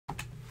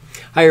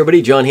Hi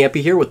everybody, John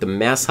Happy here with the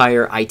Mass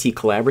Hire IT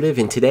Collaborative,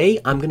 and today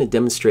I'm going to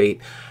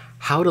demonstrate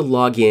how to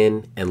log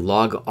in and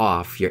log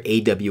off your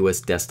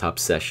AWS desktop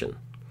session.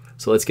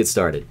 So let's get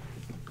started.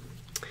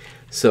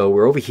 So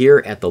we're over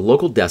here at the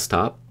local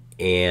desktop,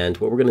 and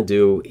what we're going to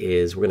do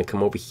is we're going to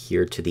come over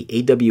here to the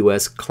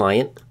AWS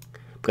client.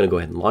 I'm going to go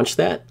ahead and launch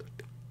that.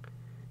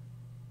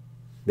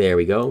 There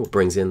we go, it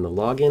brings in the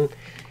login.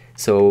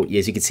 So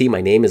as you can see, my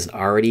name is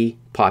already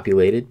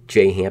populated,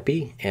 J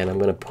Happy, and I'm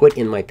going to put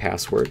in my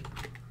password.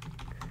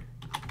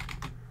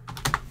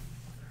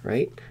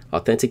 Right,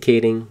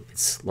 authenticating,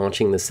 it's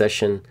launching the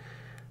session,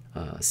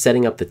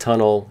 setting up the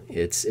tunnel,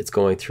 it's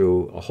going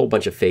through a whole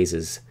bunch of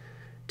phases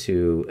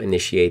to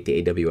initiate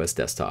the AWS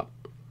desktop.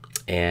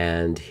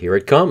 And here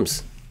it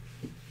comes.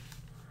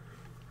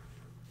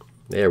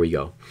 There we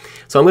go.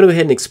 So I'm going to go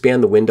ahead and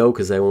expand the window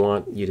because I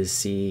want you to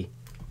see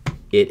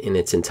it in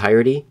its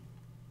entirety.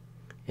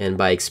 And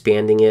by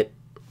expanding it,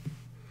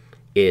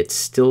 it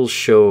still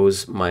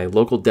shows my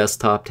local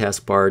desktop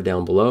taskbar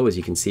down below, as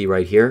you can see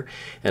right here,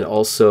 and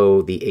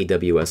also the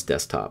AWS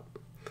desktop.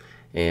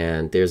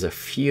 And there's a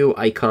few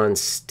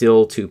icons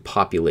still to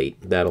populate.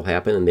 That'll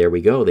happen, and there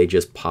we go. They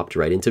just popped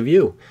right into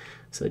view.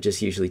 So it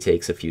just usually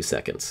takes a few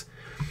seconds.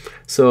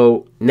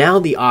 So now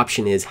the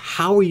option is,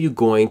 how are you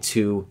going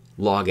to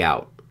log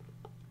out?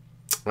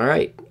 All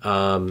right,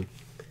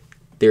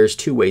 there's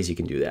two ways you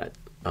can do that.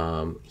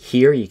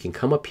 Here you can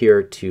come up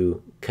here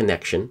to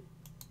connection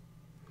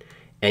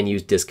and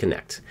use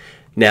disconnect.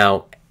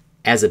 Now,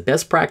 as a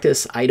best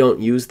practice, I don't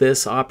use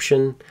this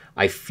option.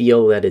 I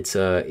feel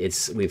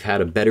that we've had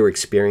a better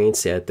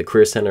experience at the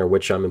Career Center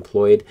which I'm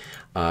employed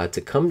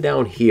to come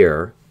down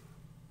here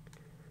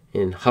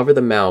and hover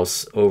the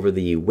mouse over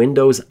the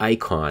Windows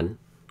icon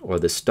or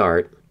the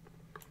start.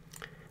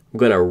 I'm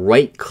going to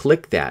right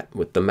click that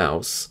with the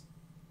mouse,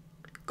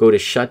 go to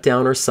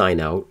shutdown or sign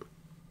out,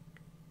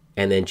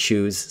 and then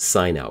choose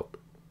sign out.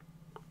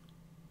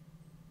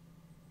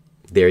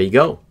 There you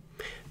go.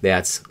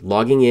 That's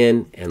logging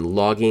in and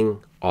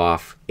logging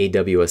off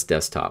AWS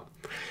desktop.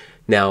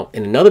 Now,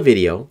 in another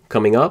video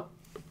coming up,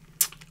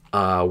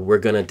 we're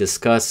going to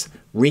discuss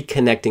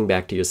reconnecting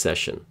back to your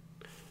session.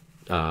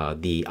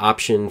 The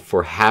option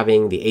for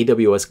having the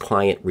AWS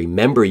client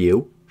remember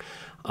you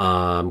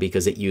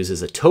because it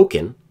uses a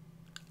token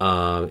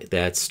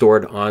that's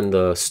stored on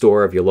the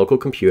store of your local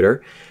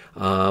computer,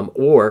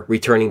 or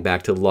returning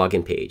back to the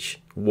login page.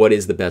 What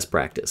is the best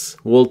practice?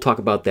 We'll talk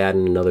about that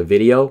in another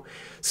video.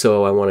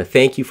 So I want to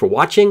thank you for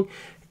watching,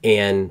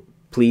 and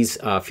please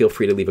feel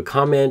free to leave a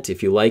comment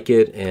if you like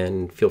it,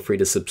 and feel free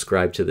to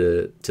subscribe to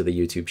the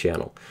YouTube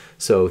channel.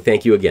 So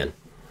thank you again.